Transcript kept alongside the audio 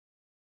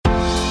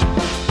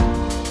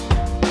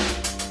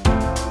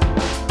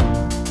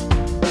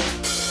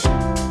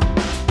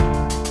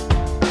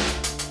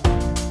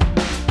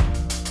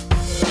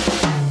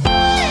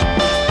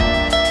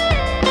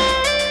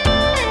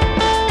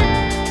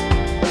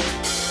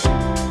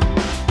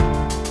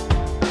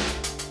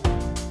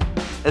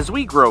As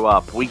we grow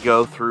up, we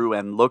go through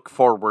and look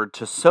forward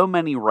to so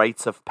many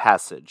rites of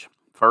passage.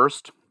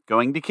 First,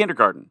 going to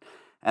kindergarten.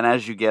 And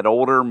as you get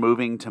older,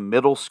 moving to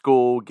middle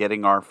school,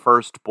 getting our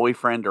first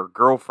boyfriend or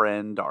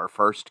girlfriend, our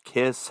first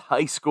kiss,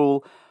 high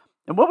school.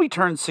 And when we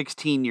turn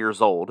 16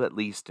 years old, at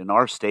least in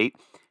our state,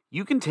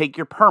 you can take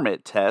your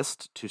permit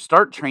test to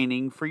start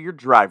training for your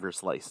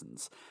driver's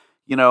license.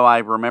 I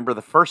remember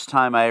the first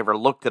time I ever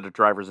looked at a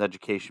driver's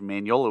education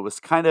manual, it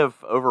was kind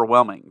of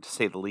overwhelming, to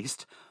say the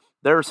least.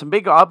 There are some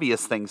big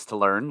obvious things to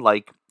learn,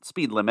 like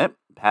speed limit,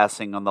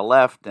 passing on the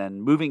left,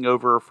 and moving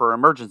over for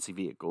emergency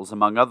vehicles,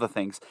 among other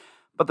things.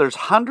 But there's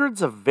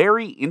hundreds of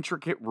very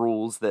intricate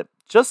rules that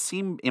just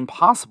seem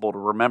impossible to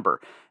remember,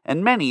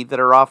 and many that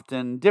are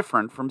often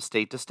different from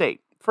state to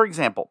state. For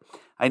example,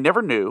 I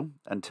never knew,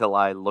 until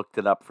I looked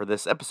it up for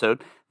this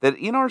episode, that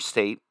in our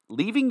state,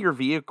 leaving your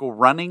vehicle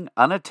running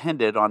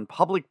unattended on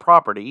public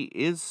property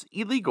is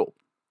illegal.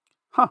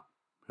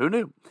 Who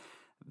knew?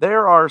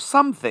 There are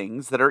some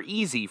things that are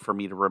easy for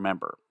me to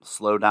remember.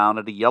 Slow down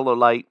at a yellow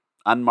light,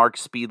 unmarked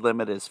speed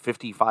limit is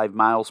 55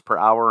 miles per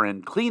hour,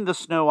 and clean the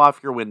snow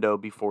off your window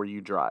before you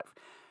drive.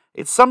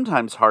 It's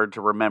sometimes hard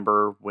to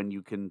remember when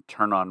you can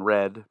turn on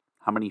red,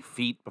 how many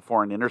feet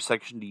before an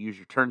intersection to use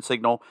your turn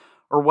signal,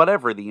 or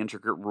whatever the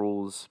intricate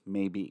rules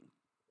may be.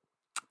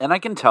 And I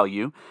can tell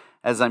you,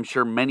 as I'm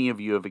sure many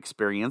of you have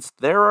experienced,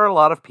 there are a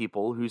lot of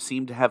people who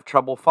seem to have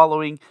trouble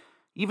following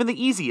even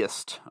the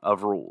easiest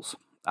of rules.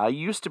 I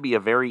used to be a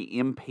very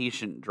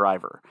impatient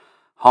driver,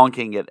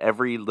 honking at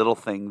every little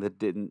thing that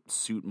didn't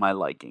suit my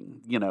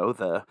liking.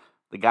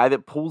 The guy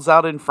that pulls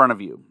out in front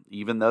of you,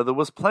 even though there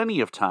was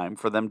plenty of time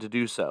for them to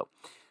do so.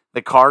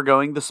 The car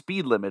going the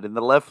speed limit in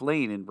the left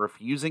lane and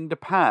refusing to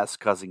pass,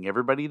 causing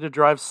everybody to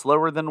drive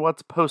slower than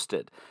what's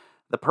posted.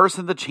 The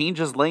person that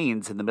changes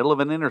lanes in the middle of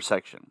an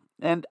intersection.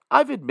 And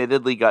I've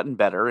admittedly gotten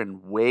better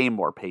and way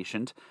more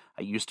patient.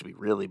 I used to be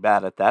really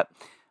bad at that.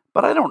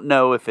 But I don't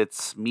know if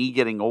it's me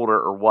getting older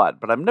or what,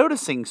 but I'm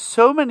noticing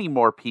so many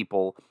more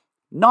people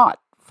not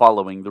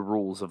following the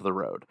rules of the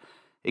road,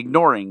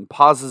 ignoring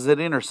pauses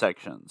at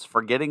intersections,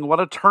 forgetting what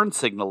a turn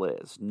signal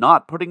is,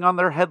 not putting on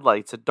their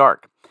headlights at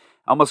dark.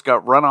 I almost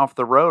got run off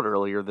the road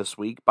earlier this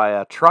week by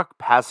a truck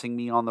passing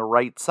me on the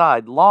right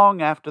side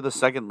long after the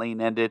second lane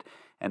ended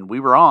and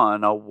we were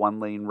on a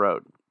one-lane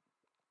road.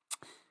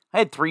 I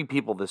had 3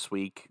 people this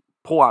week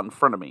pull out in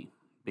front of me,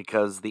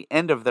 because the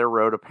end of their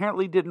road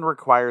apparently didn't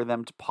require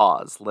them to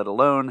pause, let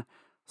alone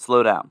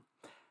slow down.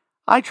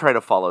 I try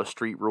to follow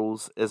street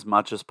rules as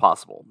much as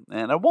possible,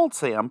 and I won't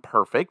say I'm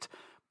perfect,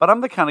 but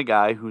I'm the kind of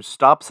guy who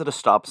stops at a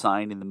stop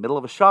sign in the middle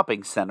of a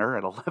shopping center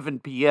at 11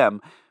 p.m.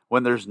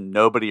 when there's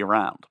nobody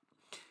around.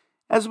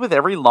 As with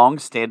every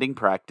long-standing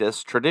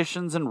practice,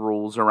 traditions and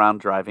rules around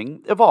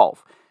driving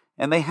evolve,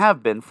 and they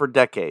have been for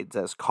decades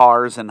as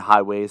cars and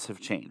highways have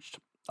changed.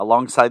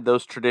 Alongside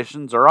those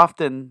traditions are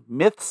often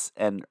myths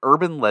and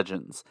urban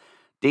legends,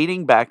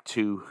 dating back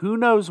to who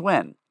knows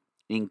when,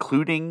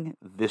 including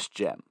this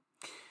gem.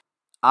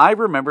 I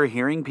remember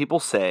hearing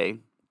people say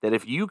that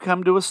if you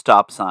come to a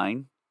stop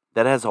sign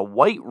that has a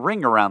white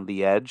ring around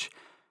the edge,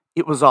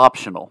 it was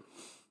optional.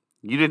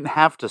 You didn't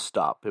have to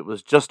stop. It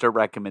was just a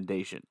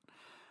recommendation.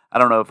 I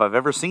don't know if I've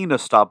ever seen a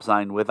stop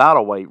sign without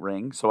a white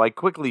ring, so I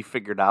quickly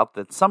figured out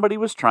that somebody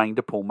was trying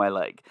to pull my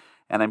leg.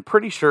 And I'm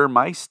pretty sure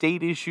my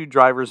state-issued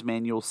driver's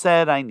manual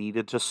said I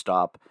needed to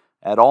stop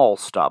at all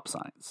stop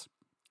signs.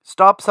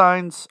 Stop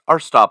signs are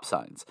stop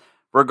signs,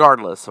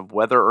 regardless of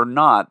whether or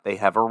not they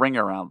have a ring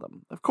around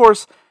them. Of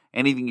course,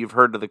 anything you've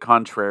heard to the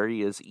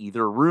contrary is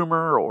either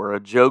rumor or a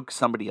joke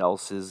somebody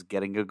else is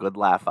getting a good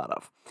laugh out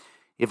of.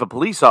 If a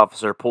police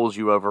officer pulls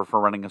you over for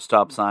running a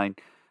stop sign,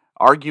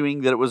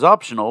 arguing that it was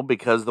optional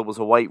because there was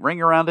a white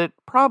ring around it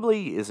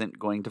probably isn't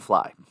going to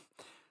fly.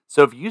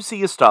 So if you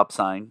see a stop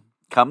sign,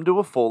 come to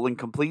a full and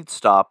complete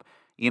stop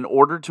in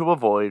order to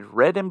avoid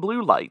red and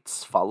blue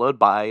lights followed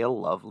by a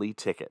lovely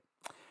ticket.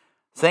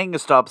 Saying a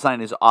stop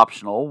sign is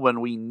optional when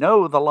we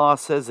know the law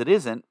says it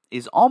isn't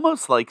is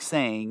almost like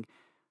saying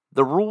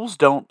the rules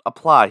don't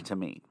apply to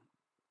me.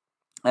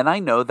 And I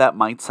know that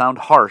might sound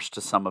harsh to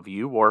some of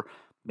you or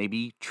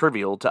maybe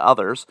trivial to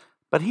others,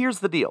 but here's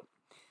the deal.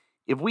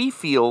 If we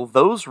feel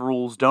those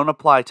rules don't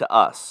apply to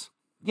us,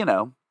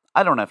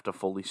 I don't have to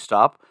fully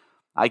stop.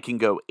 I can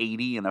go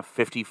 80 in a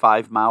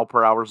 55 mile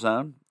per hour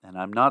zone, and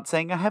I'm not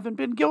saying I haven't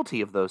been guilty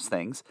of those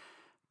things,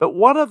 but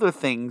what other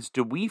things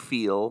do we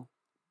feel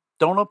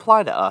don't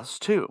apply to us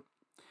too?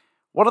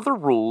 What other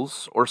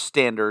rules or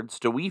standards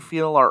do we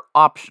feel are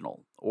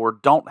optional or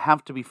don't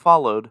have to be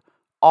followed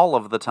all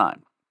of the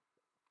time?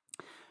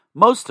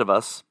 Most of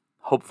us,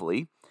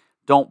 hopefully,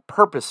 don't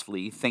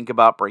purposefully think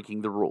about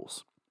breaking the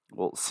rules.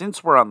 Well,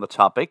 since we're on the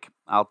topic,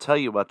 I'll tell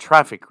you a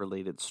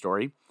traffic-related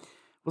story.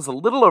 It was a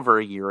little over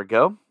a year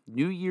ago,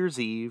 New Year's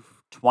Eve,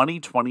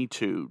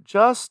 2022,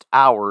 just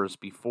hours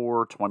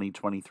before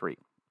 2023.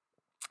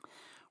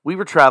 We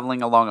were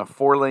traveling along a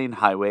 4-lane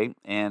highway,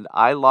 and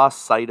I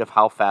lost sight of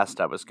how fast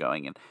I was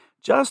going. And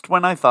just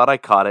when I thought I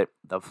caught it,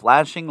 the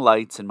flashing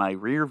lights in my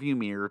rearview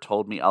mirror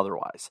told me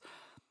otherwise.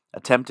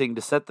 Attempting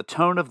to set the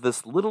tone of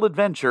this little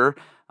adventure,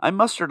 I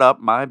mustered up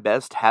my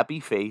best happy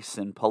face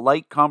in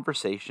polite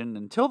conversation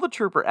until the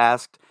trooper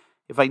asked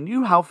if I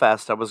knew how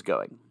fast I was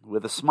going.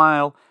 With a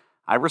smile,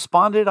 I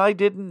responded I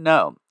didn't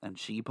know, and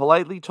she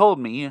politely told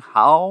me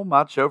how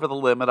much over the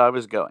limit I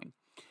was going.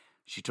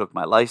 She took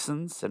my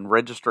license and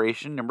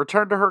registration and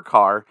returned to her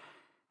car,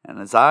 and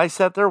as I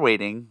sat there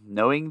waiting,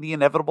 knowing the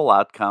inevitable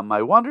outcome,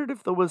 I wondered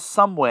if there was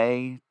some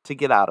way to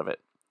get out of it.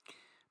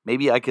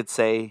 Maybe I could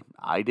say,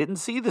 I didn't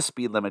see the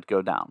speed limit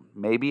go down.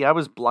 Maybe I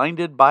was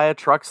blinded by a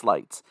truck's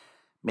lights.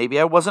 Maybe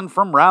I wasn't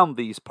from round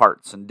these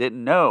parts and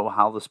didn't know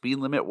how the speed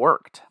limit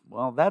worked.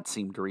 Well, that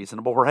seemed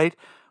reasonable, right?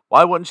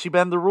 Why wouldn't she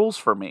bend the rules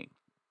for me?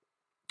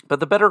 But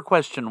the better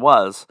question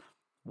was,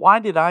 why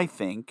did I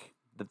think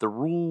that the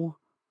rule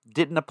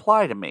didn't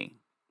apply to me?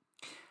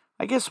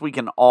 I guess we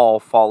can all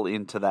fall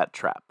into that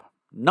trap.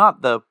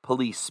 Not the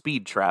police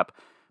speed trap,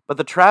 but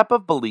the trap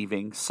of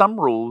believing some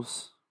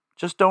rules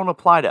just don't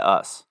apply to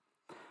us.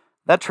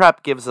 That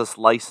trap gives us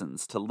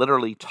license to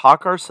literally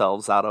talk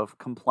ourselves out of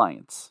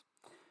compliance.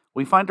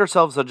 We find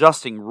ourselves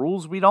adjusting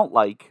rules we don't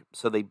like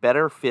so they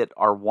better fit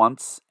our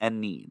wants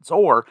and needs,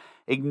 or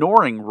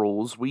ignoring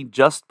rules we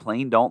just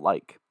plain don't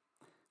like.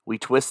 We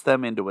twist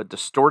them into a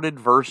distorted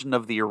version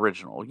of the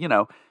original,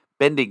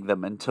 bending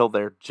them until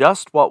they're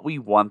just what we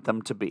want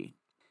them to be.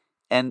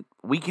 And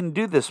we can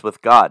do this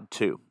with God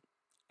too.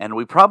 And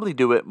we probably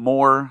do it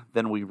more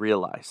than we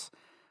realize.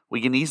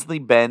 We can easily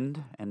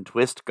bend and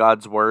twist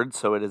God's word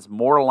so it is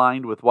more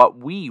aligned with what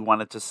we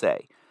want it to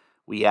say.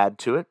 We add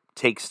to it,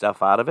 take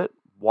stuff out of it,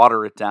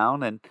 water it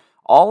down, and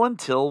all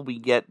until we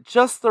get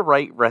just the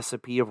right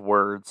recipe of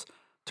words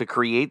to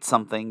create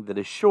something that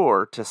is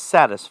sure to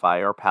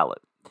satisfy our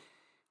palate.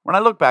 When I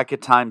look back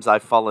at times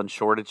I've fallen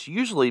short, it's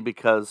usually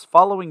because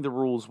following the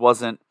rules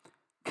wasn't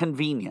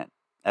convenient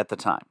at the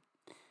time.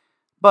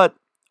 But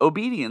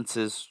obedience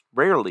is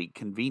rarely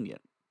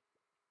convenient.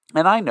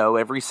 And I know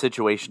every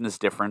situation is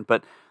different,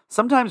 but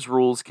sometimes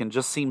rules can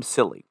just seem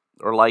silly,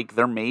 or like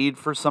they're made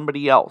for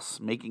somebody else,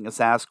 making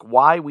us ask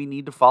why we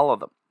need to follow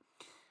them.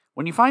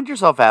 When you find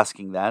yourself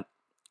asking that,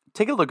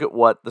 take a look at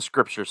what the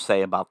scriptures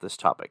say about this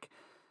topic.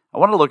 I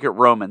want to look at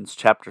Romans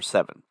chapter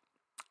 7.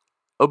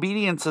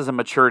 Obedience is a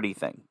maturity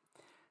thing.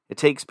 It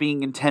takes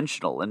being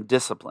intentional and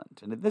disciplined.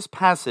 And in this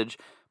passage,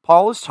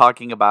 Paul is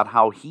talking about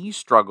how he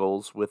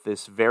struggles with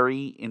this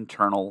very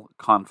internal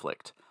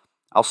conflict.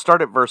 I'll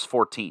start at verse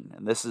 14,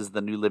 and this is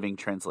the New Living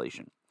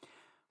Translation.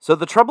 So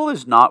the trouble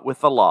is not with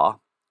the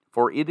law,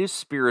 for it is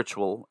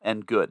spiritual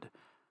and good.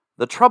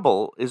 The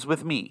trouble is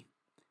with me,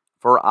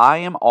 for I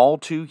am all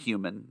too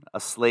human, a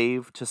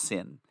slave to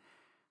sin.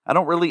 I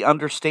don't really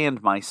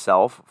understand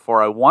myself,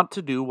 for I want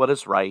to do what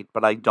is right,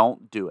 but I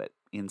don't do it.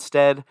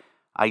 Instead,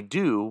 I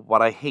do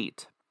what I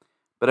hate.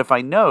 But if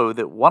I know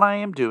that what I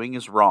am doing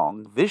is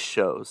wrong, this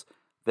shows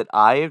that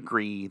I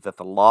agree that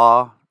the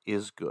law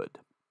is good.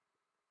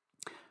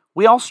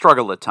 We all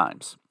struggle at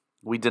times.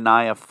 We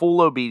deny a full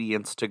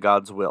obedience to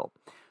God's will.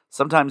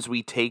 Sometimes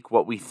we take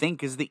what we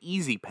think is the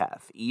easy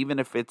path, even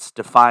if it's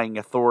defying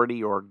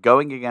authority or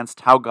going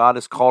against how God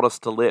has called us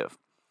to live.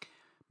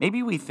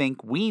 Maybe we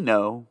think we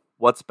know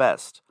what's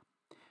best.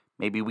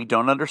 Maybe we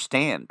don't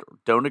understand or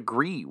don't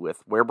agree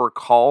with where we're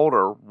called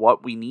or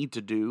what we need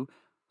to do,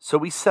 so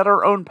we set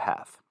our own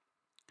path.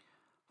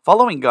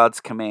 Following God's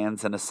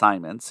commands and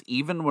assignments,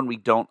 even when we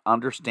don't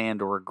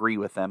understand or agree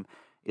with them,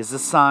 is a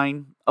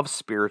sign of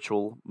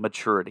spiritual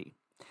maturity.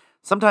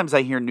 Sometimes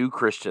I hear new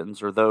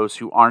Christians or those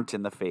who aren't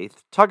in the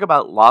faith talk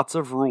about lots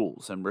of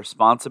rules and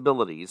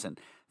responsibilities and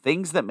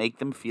things that make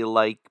them feel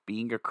like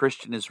being a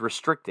Christian is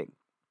restricting.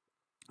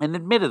 And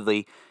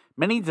admittedly,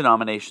 many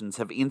denominations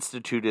have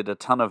instituted a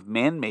ton of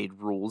man-made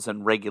rules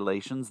and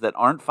regulations that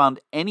aren't found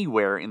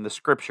anywhere in the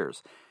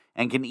scriptures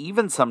and can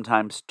even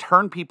sometimes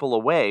turn people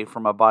away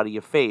from a body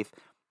of faith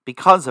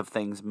because of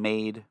things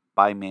made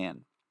by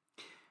man.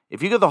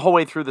 If you go the whole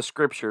way through the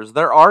scriptures,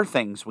 there are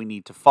things we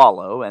need to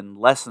follow and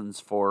lessons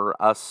for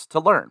us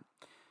to learn.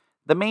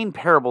 The main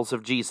parables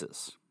of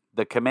Jesus,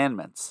 the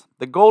commandments,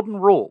 the golden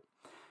rule,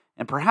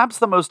 and perhaps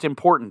the most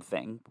important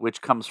thing,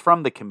 which comes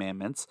from the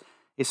commandments,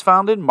 is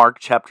found in Mark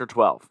chapter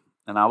 12,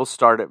 and I will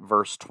start at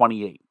verse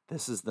 28.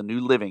 This is the New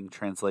Living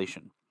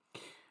Translation.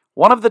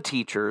 One of the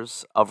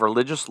teachers of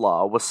religious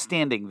law was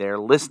standing there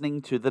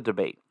listening to the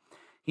debate.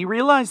 He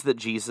realized that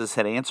Jesus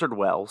had answered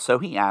well, so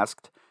he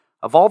asked,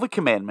 "Of all the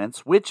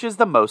commandments, which is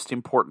the most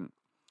important?"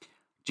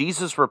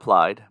 Jesus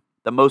replied,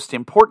 "The most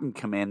important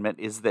commandment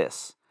is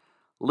this: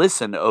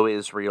 Listen, O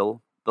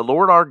Israel, the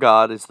Lord our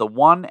God is the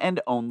one and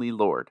only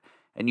Lord,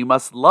 and you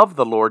must love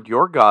the Lord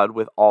your God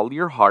with all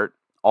your heart,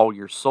 all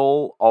your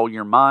soul, all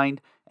your mind,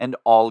 and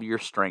all your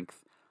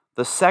strength.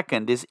 The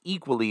second is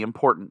equally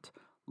important.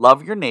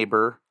 Love your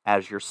neighbor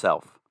as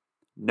yourself.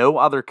 No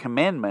other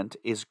commandment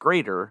is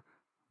greater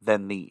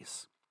than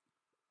these."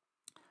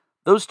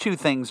 Those two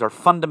things are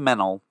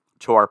fundamental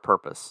to our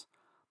purpose: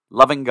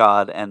 loving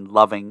God and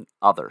loving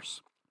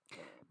others.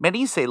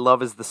 Many say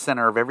love is the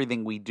center of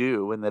everything we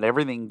do and that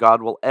everything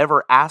God will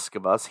ever ask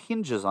of us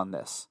hinges on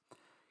this.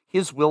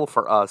 His will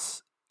for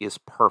us is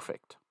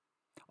perfect.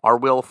 Our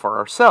will for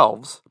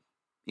ourselves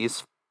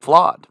is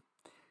flawed.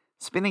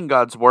 Spinning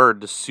God's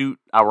word to suit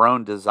our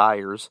own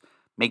desires,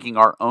 making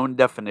our own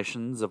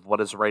definitions of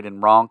what is right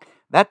and wrong,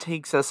 that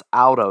takes us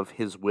out of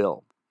His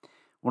will.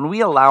 When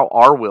we allow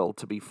our will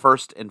to be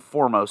first and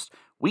foremost,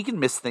 we can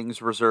miss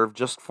things reserved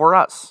just for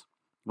us.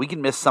 We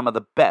can miss some of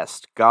the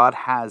best God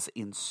has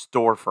in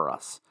store for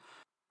us.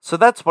 So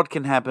that's what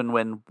can happen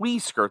when we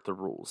skirt the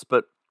rules.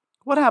 But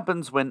what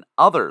happens when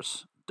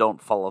others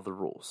don't follow the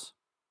rules?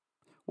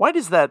 Why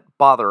does that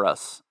bother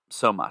us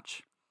so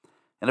much?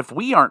 And if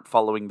we aren't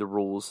following the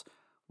rules,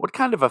 what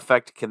kind of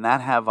effect can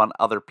that have on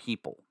other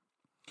people?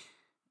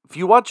 If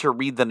you watch or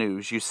read the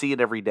news, you see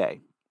it every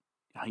day.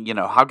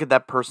 How could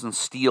that person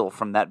steal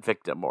from that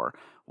victim? Or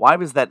why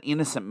was that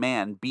innocent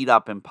man beat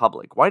up in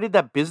public? Why did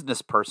that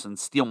business person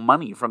steal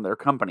money from their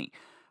company?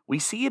 We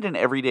see it in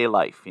everyday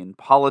life, in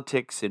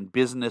politics, in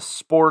business,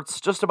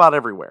 sports, just about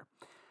everywhere.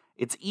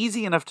 It's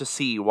easy enough to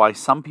see why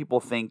some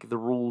people think the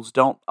rules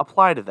don't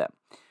apply to them.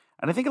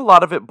 And I think a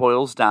lot of it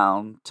boils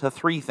down to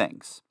three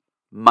things: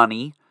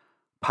 money,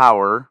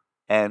 power,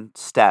 and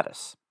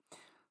status.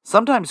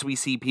 Sometimes we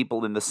see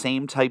people in the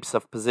same types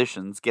of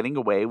positions getting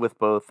away with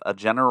both a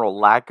general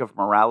lack of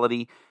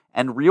morality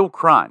and real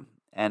crime,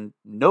 and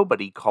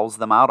nobody calls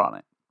them out on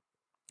it.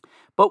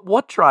 But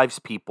what drives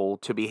people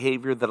to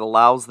behavior that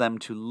allows them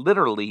to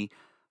literally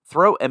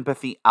throw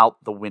empathy out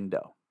the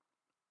window?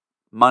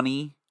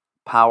 Money,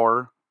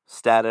 power,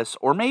 status,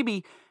 or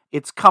maybe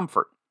it's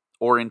comfort,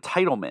 or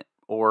entitlement,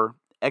 or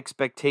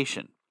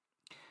expectation.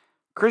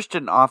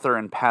 Christian author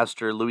and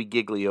pastor Louis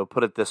Giglio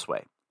put it this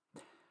way: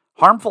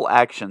 harmful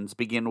actions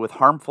begin with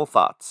harmful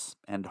thoughts,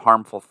 and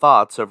harmful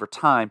thoughts over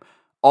time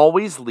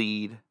always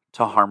lead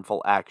to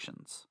harmful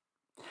actions.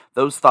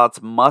 Those thoughts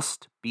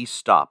must be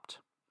stopped.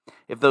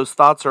 If those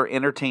thoughts are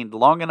entertained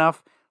long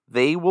enough,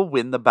 they will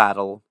win the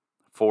battle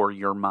for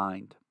your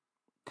mind.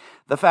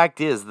 The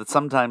fact is that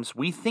sometimes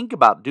we think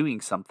about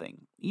doing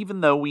something,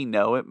 even though we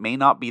know it may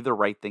not be the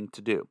right thing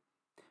to do.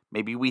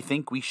 Maybe we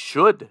think we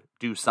should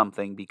do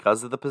something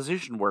because of the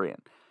position we're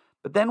in,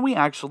 but then we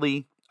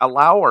actually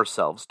allow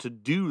ourselves to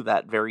do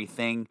that very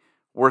thing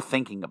we're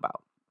thinking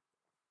about.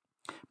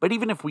 But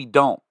even if we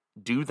don't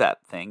do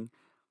that thing,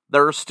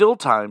 there are still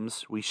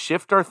times we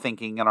shift our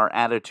thinking and our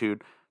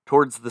attitude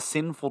towards the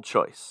sinful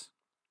choice.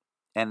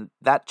 And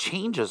that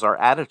changes our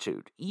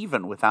attitude,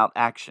 even without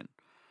action.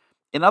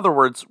 In other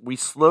words, we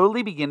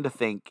slowly begin to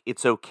think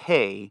it's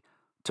okay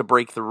to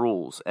break the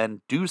rules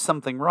and do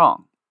something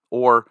wrong,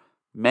 or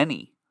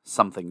many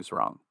somethings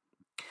wrong.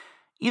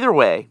 Either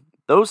way,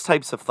 those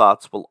types of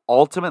thoughts will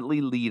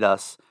ultimately lead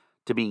us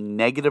to being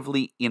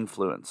negatively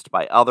influenced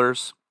by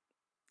others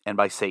and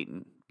by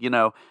Satan.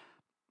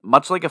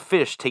 Much like a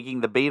fish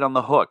taking the bait on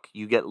the hook,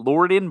 you get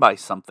lured in by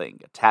something,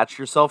 attach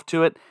yourself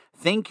to it,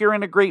 think you're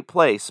in a great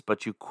place,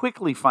 but you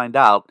quickly find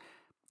out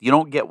you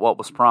don't get what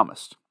was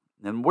promised.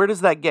 And where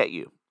does that get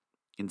you?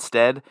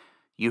 Instead,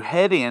 you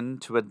head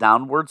into a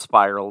downward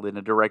spiral in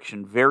a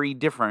direction very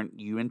different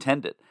you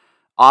intended,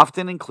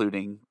 often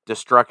including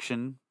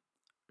destruction,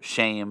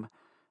 shame,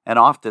 and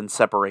often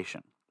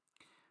separation.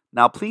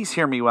 Now, please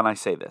hear me when I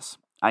say this.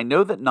 I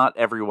know that not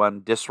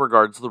everyone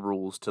disregards the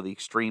rules to the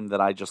extreme that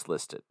I just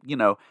listed,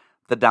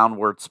 the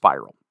downward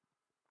spiral.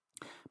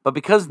 But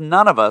because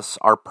none of us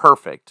are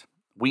perfect,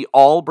 we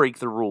all break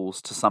the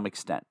rules to some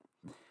extent.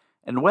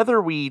 And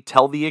whether we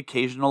tell the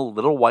occasional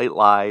little white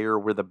lie or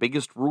we're the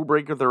biggest rule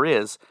breaker there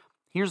is,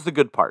 here's the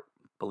good part.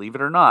 Believe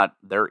it or not,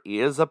 there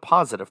is a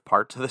positive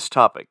part to this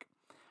topic.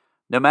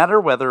 No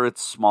matter whether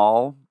it's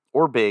small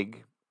or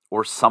big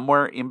or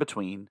somewhere in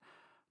between,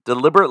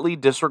 deliberately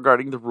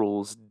disregarding the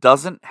rules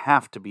doesn't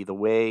have to be the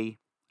way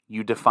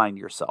you define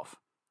yourself.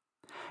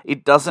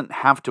 It doesn't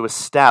have to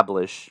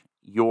establish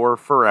your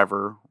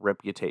forever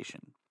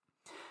reputation.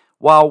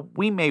 While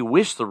we may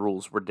wish the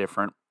rules were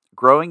different,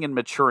 growing and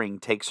maturing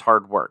takes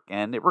hard work,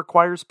 and it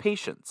requires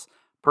patience,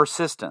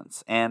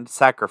 persistence, and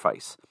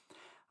sacrifice.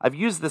 I've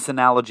used this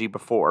analogy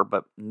before,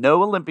 but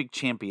no Olympic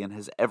champion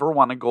has ever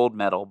won a gold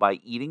medal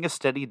by eating a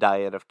steady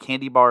diet of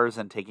candy bars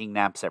and taking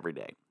naps every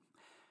day.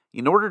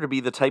 In order to be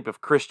the type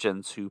of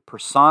Christians who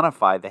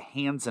personify the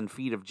hands and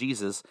feet of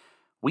Jesus,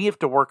 we have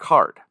to work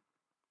hard.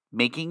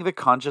 Making the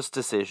conscious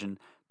decision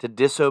to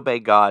disobey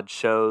God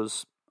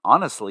shows,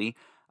 honestly,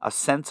 a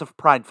sense of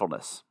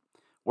pridefulness,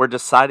 where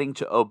deciding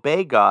to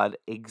obey God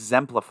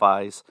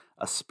exemplifies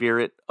a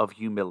spirit of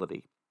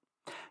humility.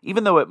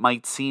 Even though it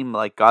might seem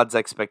like God's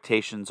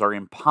expectations are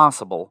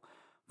impossible,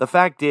 the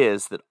fact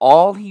is that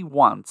all He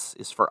wants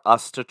is for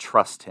us to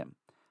trust Him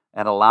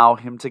and allow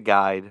Him to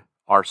guide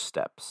our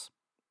steps.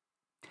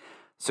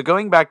 So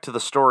going back to the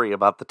story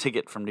about the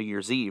ticket from New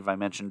Year's Eve I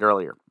mentioned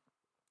earlier,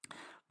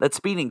 that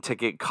speeding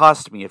ticket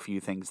cost me a few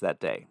things that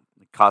day.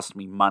 It cost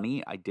me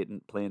money I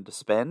didn't plan to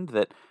spend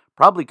that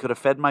probably could have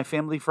fed my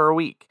family for a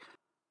week.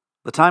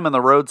 The time on the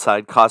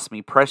roadside cost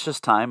me precious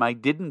time I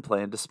didn't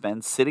plan to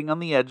spend sitting on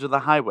the edge of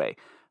the highway,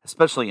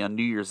 especially on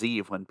New Year's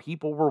Eve when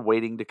people were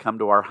waiting to come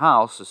to our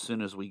house as soon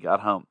as we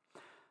got home.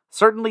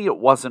 Certainly it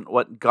wasn't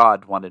what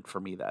God wanted for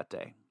me that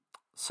day.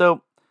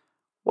 So,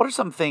 what are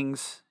some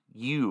things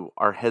you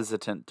are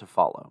hesitant to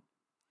follow?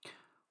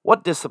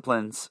 What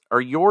disciplines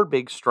are your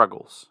big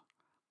struggles?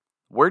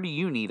 Where do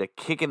you need a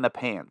kick in the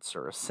pants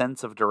or a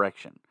sense of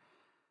direction?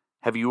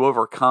 Have you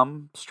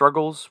overcome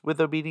struggles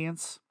with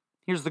obedience?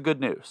 Here's the good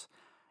news.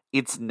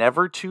 It's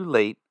never too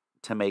late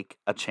to make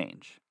a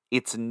change.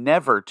 It's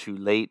never too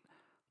late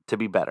to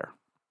be better.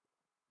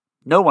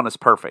 No one is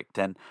perfect,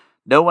 and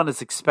no one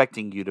is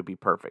expecting you to be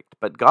perfect,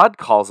 but God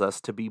calls us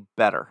to be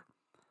better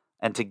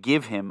and to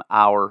give Him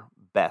our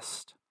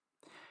best.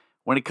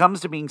 When it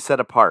comes to being set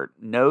apart,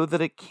 know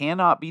that it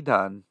cannot be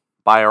done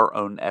by our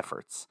own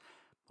efforts.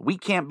 We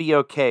can't be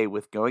okay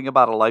with going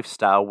about a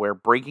lifestyle where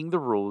breaking the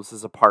rules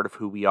is a part of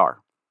who we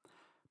are.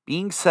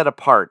 Being set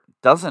apart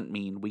doesn't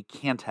mean we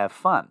can't have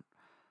fun,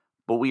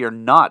 but we are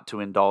not to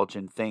indulge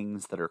in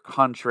things that are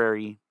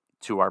contrary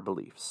to our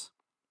beliefs.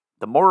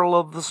 The moral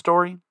of the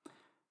story?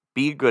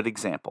 Be a good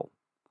example.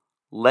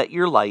 Let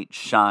your light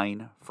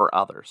shine for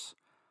others.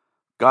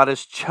 God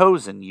has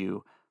chosen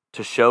you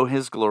to show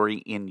His glory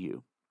in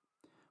you.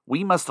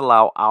 We must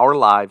allow our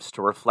lives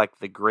to reflect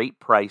the great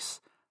price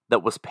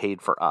that was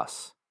paid for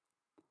us.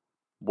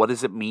 What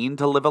does it mean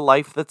to live a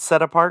life that's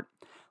set apart?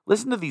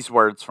 Listen to these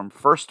words from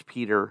 1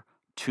 Peter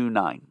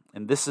 2:9,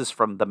 and this is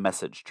from the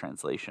Message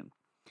translation.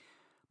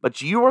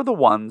 But you are the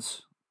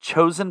ones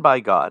chosen by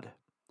God,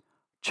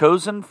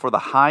 chosen for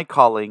the high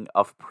calling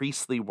of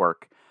priestly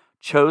work,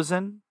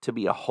 chosen to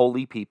be a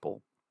holy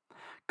people,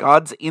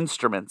 God's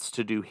instruments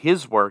to do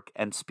His work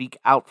and speak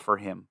out for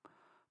Him,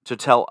 to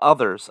tell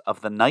others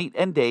of the night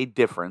and day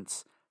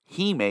difference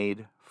He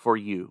made for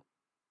you,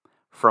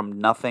 from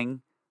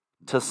nothing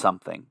to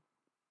something,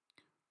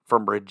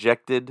 from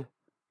rejected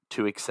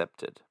to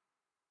accepted.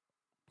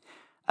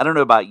 I don't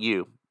know about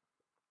you,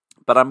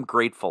 but I'm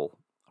grateful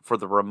for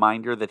the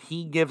reminder that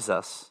He gives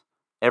us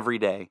every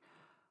day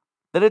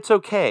that it's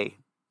okay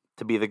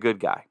to be the good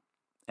guy.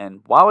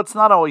 And while it's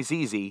not always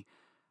easy,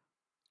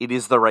 it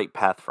is the right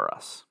path for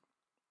us.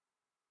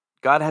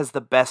 God has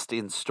the best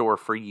in store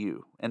for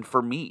you and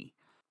for me.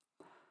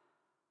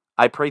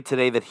 I pray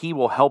today that He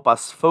will help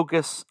us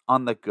focus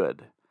on the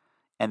good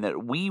and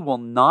that we will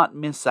not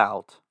miss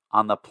out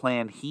on the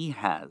plan He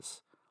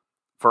has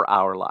for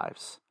our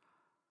lives.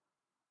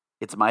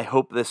 It's my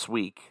hope this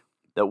week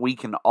that we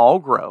can all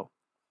grow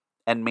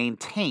and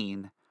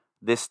maintain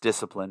this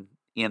discipline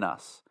in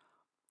us.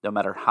 No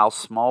matter how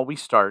small we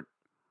start,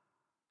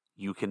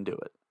 you can do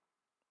it.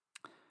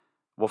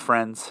 Well,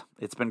 friends,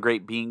 it's been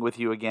great being with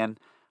you again.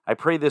 I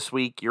pray this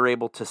week you're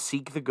able to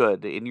seek the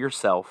good in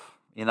yourself,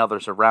 in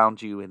others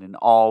around you, and in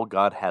all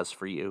God has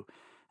for you.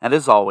 And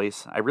as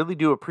always, I really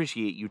do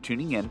appreciate you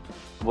tuning in.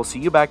 We'll see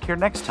you back here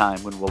next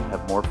time when we'll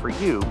have more for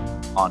you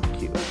on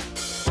Cue.